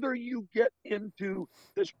farther you get into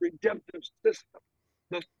this redemptive system,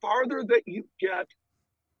 the farther that you get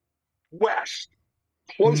west,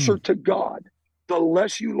 closer to God, the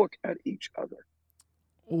less you look at each other.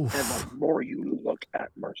 Oof. And the more you look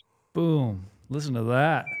at mercy. Boom. Listen to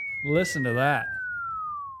that. Listen to that.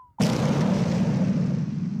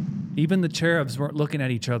 Even the cherubs weren't looking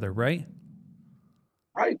at each other, right?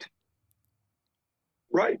 Right.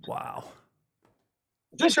 Right. Wow.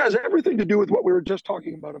 This has everything to do with what we were just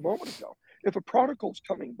talking about a moment ago. If a prodigal's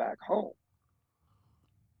coming back home,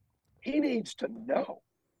 he needs to know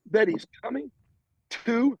that he's coming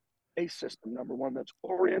to a system, number one, that's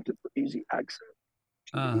oriented for easy access.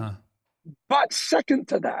 Uh-huh. But second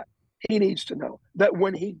to that, he needs to know that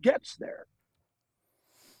when he gets there,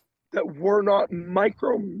 that we're not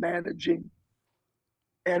micromanaging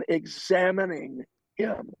and examining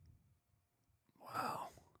him. Wow.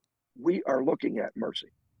 We are looking at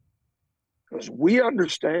mercy. Because we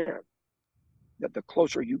understand that the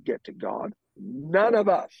closer you get to God, none of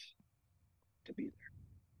us to be there.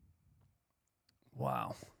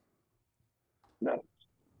 Wow. No.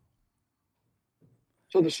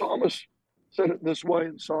 So the psalmist said it this way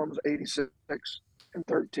in Psalms 86 and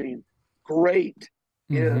 13. Great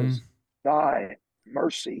is thy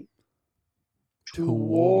mercy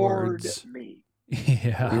toward me.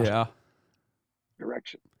 Yeah. Yeah.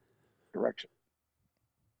 Direction.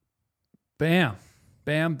 Bam.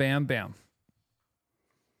 Bam, bam, bam.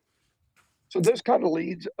 So this kind of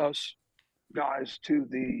leads us, guys, to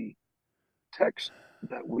the text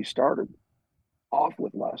that we started off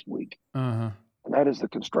with last week. Uh-huh. And that is the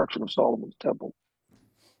construction of Solomon's temple.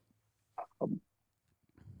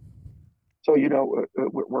 So,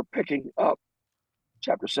 we're picking up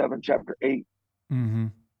chapter 7, chapter 8. Mm-hmm.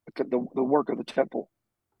 The work of the temple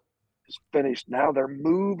is finished. Now they're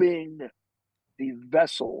moving the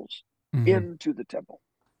vessels into the temple.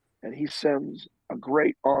 And he sends a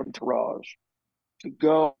great entourage to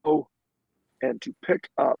go and to pick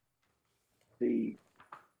up the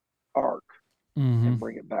ark and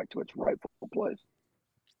bring it back to its rightful place.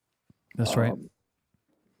 That's right.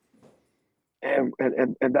 And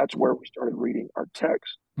that's where we started reading our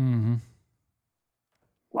text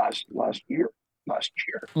last year.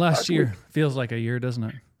 Last year. Feels like a year, doesn't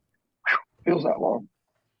it? Feels that long.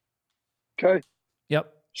 Okay.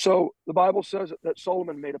 Yep. So the Bible says that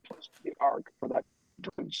Solomon made a place for the ark for that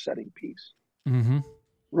setting piece. Mm-hmm.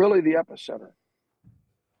 Really the epicenter.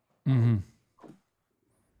 Mm-hmm.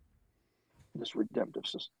 This redemptive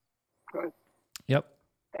system. Okay. Yep.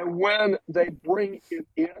 And when they bring it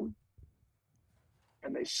in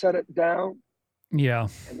and they set it down, yeah,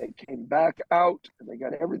 and they came back out and they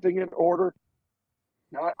got everything in order.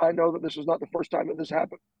 Now, I know that this is not the first time that this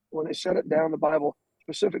happened. When they set it down, the Bible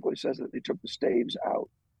specifically says that they took the staves out.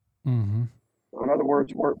 Mm-hmm. In other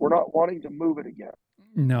words, we're not wanting to move it again.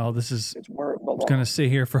 No, this is. It's where it belongs. It's going to stay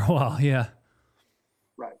here for a while. Yeah.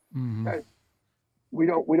 Mhm. Okay? We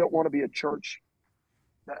don't want to be a church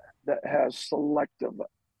that has selective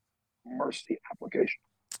mercy application,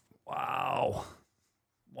 Wow.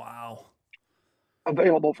 Wow.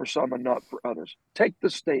 available for some and not for others. Take the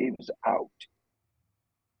staves out.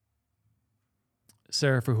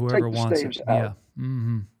 Sarah, for whoever Take the wants it. staves Yeah. out.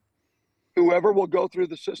 Mm-hmm. Whoever will go through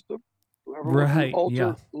the system, whoever will do Right. altar,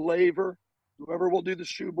 Yeah. laver, whoever will do the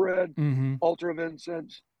shewbread, Mm-hmm. altar of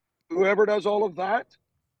incense, whoever does all of that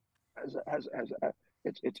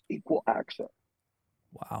it's equal access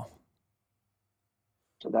Wow.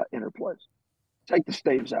 to that inner place. Take the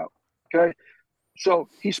staves out. Okay. So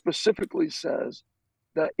he specifically says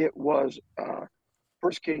that it was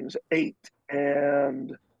 1 Kings 8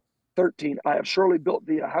 and 13. I have surely built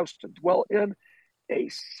thee a house to dwell in, a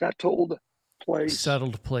settled place.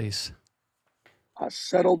 Settled place. A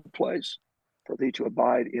settled place for thee to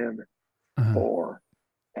abide in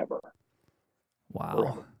forever. Wow.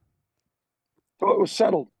 Forever. So it was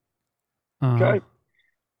settled. Uh-huh. Okay.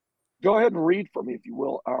 Go ahead and read for me, if you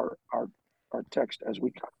will, our text as we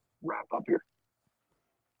kind of wrap up here.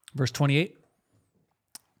 Verse 28.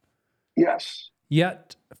 Yes.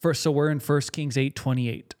 Yet, so we're in 1 Kings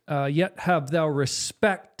 8:28. Yet have thou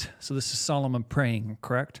respect. So this is Solomon praying,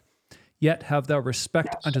 correct? Yet have thou respect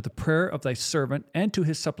Yes. unto the prayer of thy servant and to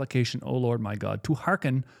his supplication, O Lord my God, to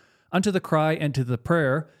hearken unto the cry and to the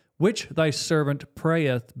prayer which thy servant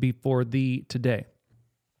prayeth before thee today.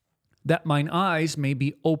 That mine eyes may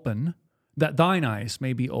be open, that thine eyes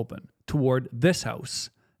may be open toward this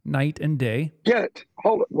house, night and day. Get it.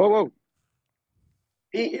 Hold it. Whoa.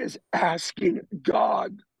 He is asking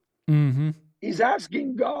God. Mm-hmm. He's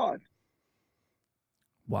asking God,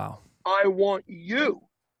 Wow. I want you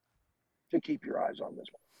to keep your eyes on this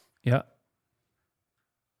Yeah.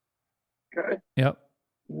 one. Okay. Yep.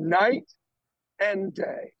 Night and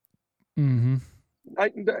day. Mm-hmm.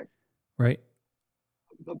 Night and day. Right.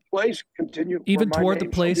 The place continue. Even where my toward the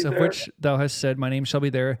name shall place be of there. which thou hast said, my name shall be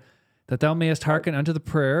there, that thou mayest hearken unto the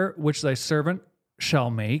prayer which thy servant shall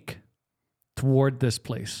make toward this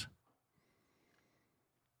place.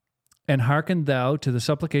 And hearken thou to the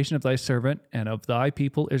supplication of thy servant and of thy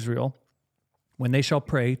people Israel, when they shall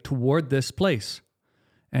pray toward this place.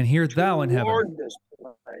 And hear thou in heaven. Toward this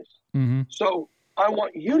place. Mm-hmm. So I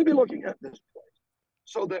want you to be looking at this place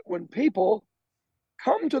so that when people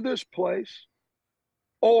come to this place,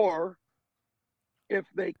 or if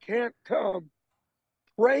they can't come,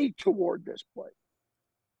 pray toward this place.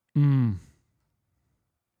 Mm.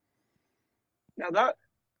 Now that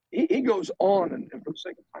he goes on, and for the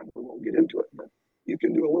sake of time, we won't get into it, but you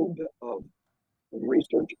can do a little bit of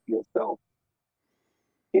research yourself.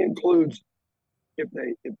 He includes if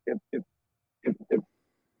they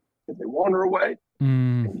wander away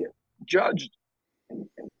and get judged and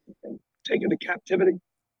taken to captivity,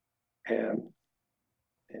 and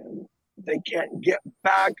they can't get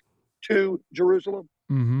back to Jerusalem,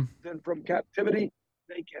 then from captivity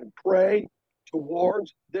they can pray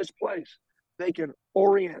towards this place. They can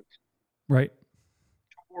orient Right.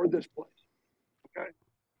 toward this place.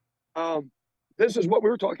 Okay. This is what we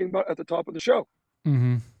were talking about at the top of the show.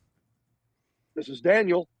 Mm-hmm. This is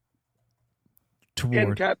Daniel Toward.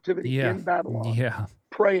 in captivity in Babylon, Yeah.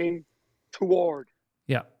 praying toward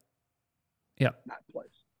Yeah. Yeah. that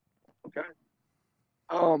place. Okay.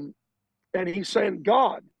 And he's saying,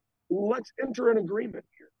 God, let's enter an agreement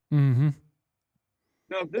here. Mm-hmm.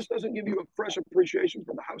 Now, if this doesn't give you a fresh appreciation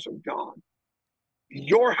for the house of God,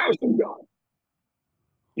 your house of God,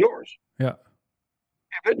 yours. Yeah.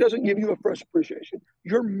 If it doesn't give you a fresh appreciation,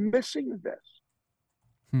 you're missing this.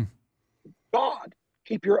 God,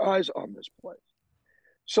 keep your eyes on this place.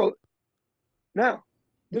 So now,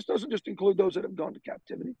 this doesn't just include those that have gone to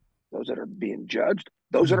captivity, those that are being judged,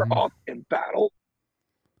 those that are off in battle.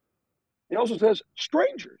 He also says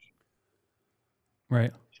strangers.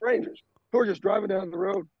 Right. Strangers who are just driving down the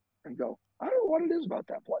road and go, I don't know what it is about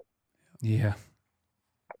that place. Yeah.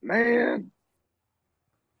 Man.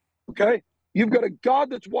 Okay. You've got a God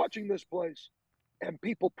that's watching this place and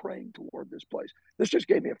people praying toward this place. This just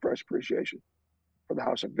gave me a fresh appreciation for the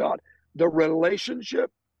house of God. The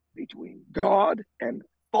relationship between God and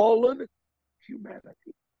fallen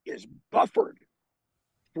humanity is buffered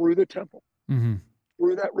through the temple,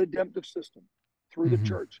 through that redemptive system, through the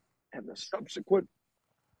church, and the subsequent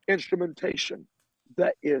instrumentation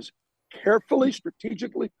that is carefully,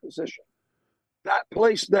 strategically positioned. That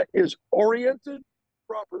place that is oriented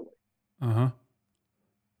properly.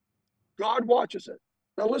 God watches it.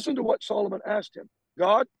 Now listen to what Solomon asked him.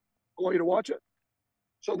 God, I want you to watch it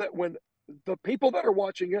so that when the people that are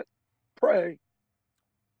watching it pray,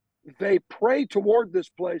 they pray toward this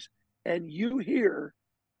place and you hear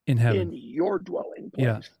In in heaven. your dwelling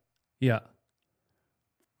Yeah. place. Yeah.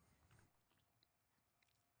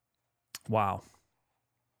 Wow.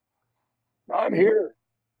 I'm here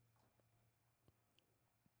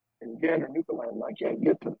in Gander, Newfoundland, and I can't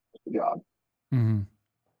get to God. Mm-hmm.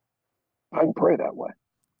 I can pray that way.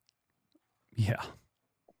 Yeah.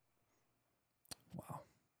 Wow.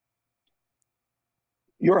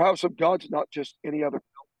 Your house of God's not just any other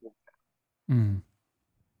building. Mm-hmm.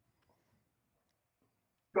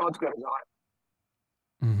 God's got his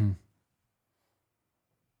eye, Mm-hmm.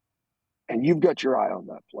 and you've got your eye on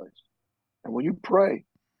that place. And when you pray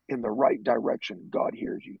in the right direction, God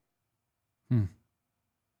hears you. Hmm.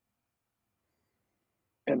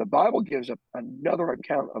 And the Bible gives up another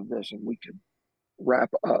account of this, and we can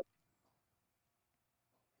wrap up.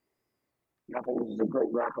 I think this is a great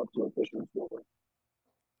wrap up to a fisherman's story.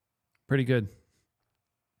 Pretty good.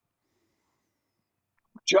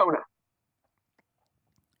 Jonah,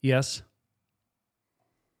 Yes.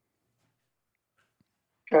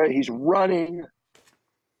 okay, he's running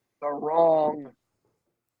the wrong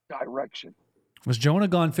direction. Was Jonah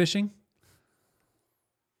gone fishing?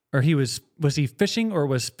 Or was he fishing or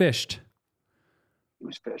was fished? He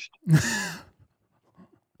was fished.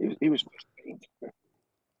 he was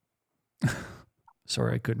fished.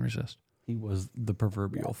 Sorry, I couldn't resist. He was the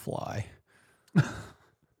proverbial fly.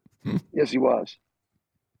 Yes, he was.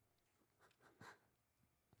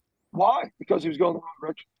 Why? Because he was going the wrong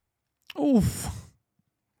direction. Oof.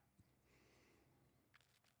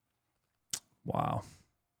 Wow.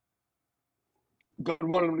 God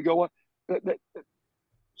wanted him to go on. That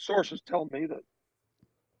sources tell me that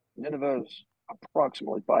Nineveh is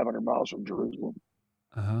approximately 500 miles from Jerusalem.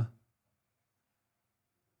 Uh-huh.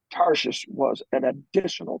 Tarshish was an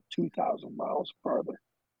additional 2,000 miles farther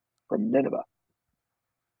from Nineveh.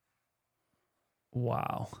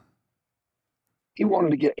 Wow. He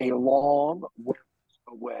wanted to get a long ways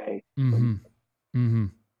away. Mm-hmm. Mm-hmm.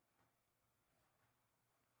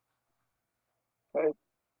 Okay?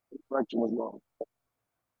 The direction was wrong.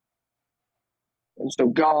 And so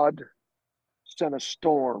God sent a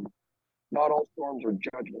storm. Not all storms are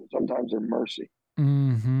judgment. Sometimes they're mercy.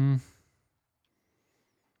 Mm-hmm.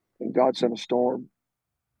 And God sent a storm,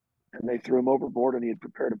 and they threw him overboard, and he had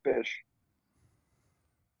prepared a fish.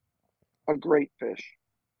 A great fish.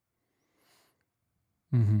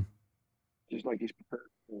 Mm-hmm. Just like he's prepared.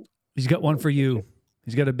 He's got one for you.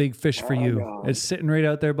 He's got a big fish for Oh, you. God. It's sitting right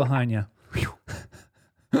out there behind you.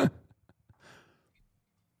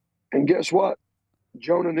 And guess what?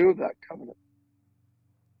 Jonah knew that covenant.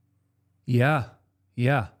 Yeah.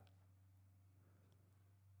 Yeah.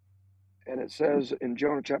 And it says in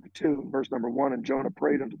Jonah chapter 2, verse number 1, and Jonah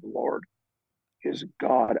prayed unto the Lord, his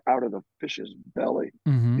God, out of the fish's belly.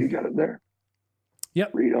 Mm-hmm. You got it there?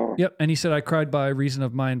 Yep. Read on. Yep. And he said, I cried by reason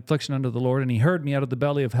of my affliction unto the Lord, and he heard me out of the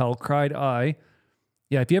belly of hell, cried I.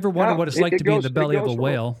 Yeah, if you ever wonder what it's like to be in the belly of a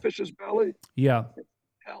whale. Fish's belly. Yeah.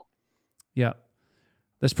 Hell. Yeah.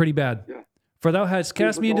 That's pretty bad. Yeah. For thou hadst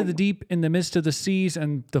cast Keep me it into going. the deep in the midst of the seas,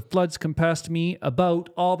 and the floods compassed me about.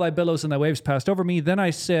 All thy billows and thy waves passed over me. Then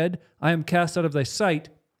I said, I am cast out of thy sight.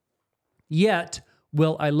 Yet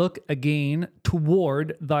will I look again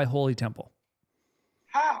toward thy holy temple.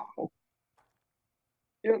 How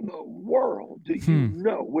in the world do you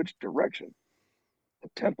know which direction the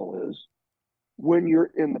temple is when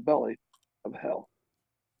you're in the belly of hell?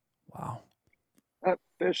 Wow. That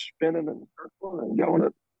fish spinning and circling and going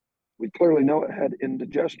it, we clearly know it had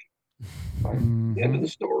indigestion. Right? The end of the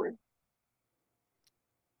story.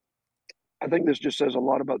 I think this just says a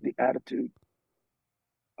lot about the attitude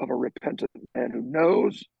of a repentant man who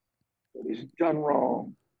knows that he's done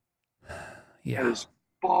wrong and Yeah. has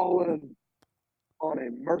fallen on a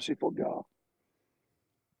merciful God.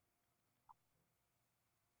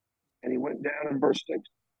 And he went down in verse 6.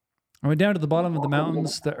 I went down to the bottom of the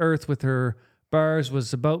mountains. The earth with her bars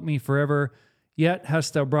was about me forever. Yet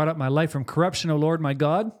hast thou brought up my life from corruption, O Lord my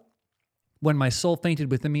God. When my soul fainted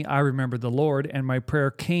within me, I remembered the Lord, and my prayer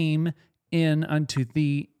came in unto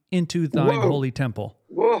thee into thine Whoa. holy temple.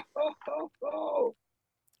 Whoa.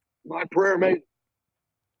 My prayer made it.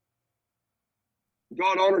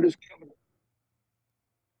 God honored his covenant.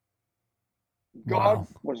 God Wow.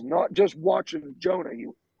 was not just watching Jonah, he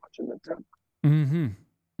was watching the temple. Mm-hmm.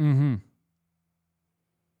 Mm-hmm.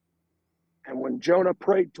 And when Jonah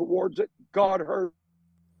prayed towards it, God heard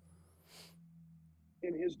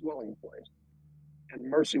in his dwelling place. And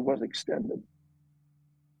mercy was extended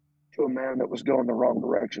to a man that was going the wrong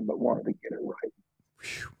direction but wanted to get it right.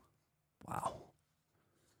 Whew. Wow.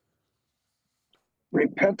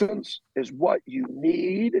 Repentance is what you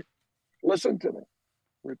need. Listen to me.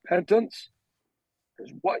 Repentance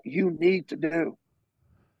is what you need to do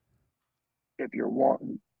if you're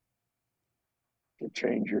wanting to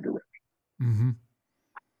change your direction. Mm-hmm.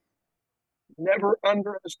 Never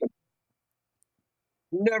underestimate.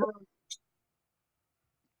 Never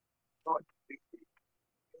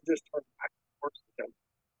just turn back towards the devil.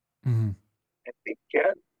 Mm-hmm. And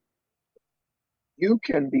again, you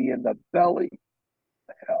can be in the belly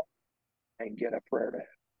of hell and get a prayer to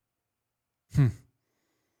heaven.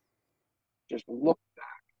 Just look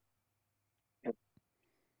back.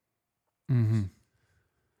 Mm-hmm.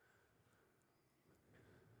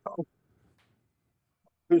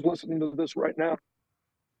 Who's listening to this right now?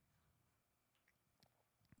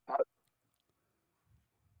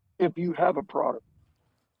 If you have a product,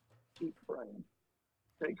 keep praying.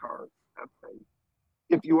 Take heart. Have faith.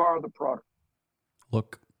 If you are the product,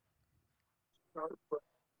 Look. start praying.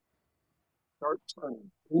 Start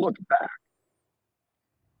turning. Look back.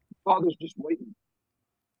 Father's just waiting.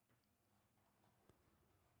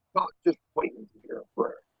 God's just waiting to hear a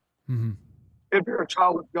prayer. Mm-hmm. If you're a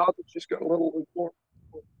child of God that's just got a little lukewarm,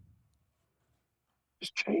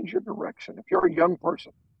 just change your direction. If you're a young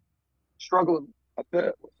person struggling a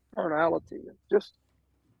bit with carnality, and just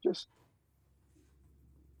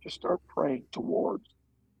start praying towards.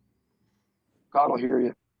 God will hear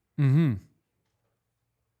you. Mm-hmm.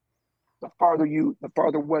 The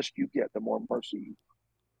farther west you get, the more mercy you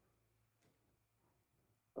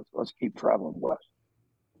get. Let's keep traveling west.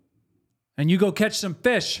 And you go catch some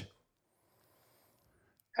fish.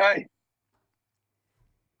 Hey,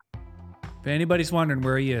 If anybody's wondering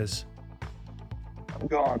where he is, I'm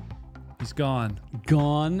gone. he's gone.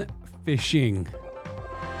 Gone fishing.